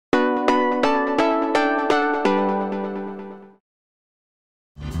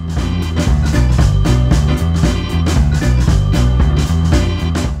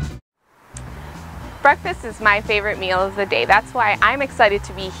breakfast is my favorite meal of the day. That's why I'm excited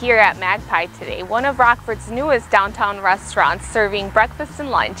to be here at Magpie today, one of Rockford's newest downtown restaurants serving breakfast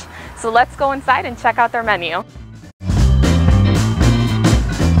and lunch. So let's go inside and check out their menu.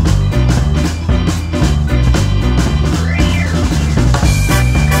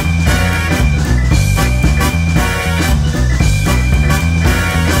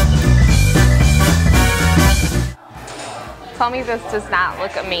 Tell me this does not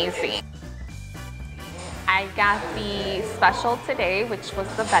look amazing. I got the special today, which was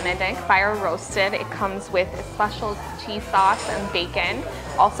the Benedict fire roasted. It comes with a special cheese sauce and bacon,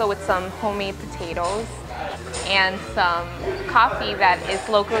 also with some homemade potatoes and some coffee that is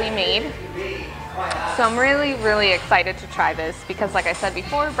locally made. So I'm really excited to try this because, like I said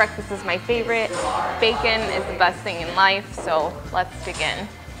before, breakfast is my favorite. Bacon is the best thing in life, so let's begin.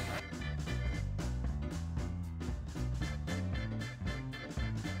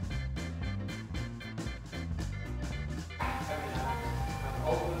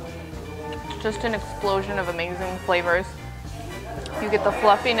 Just an explosion of amazing flavors. You get the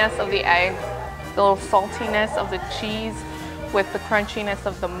fluffiness of the egg, the little saltiness of the cheese with the crunchiness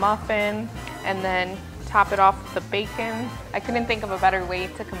of the muffin, and then top it off with the bacon. I couldn't think of a better way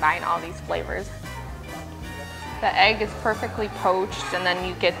to combine all these flavors. The egg is perfectly poached, and then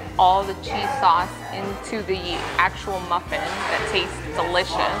you get all the cheese sauce into the actual muffin that tastes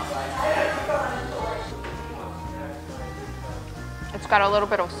delicious. It's got a little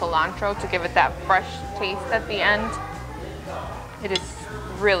bit of cilantro to give it that fresh taste at the end. It is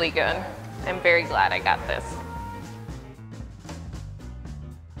really good. I'm very glad I got this.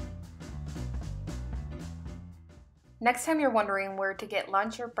 Next time you're wondering where to get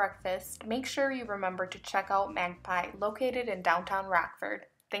lunch or breakfast, make sure you remember to check out Magpie, located in downtown Rockford.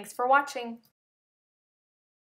 Thanks for watching.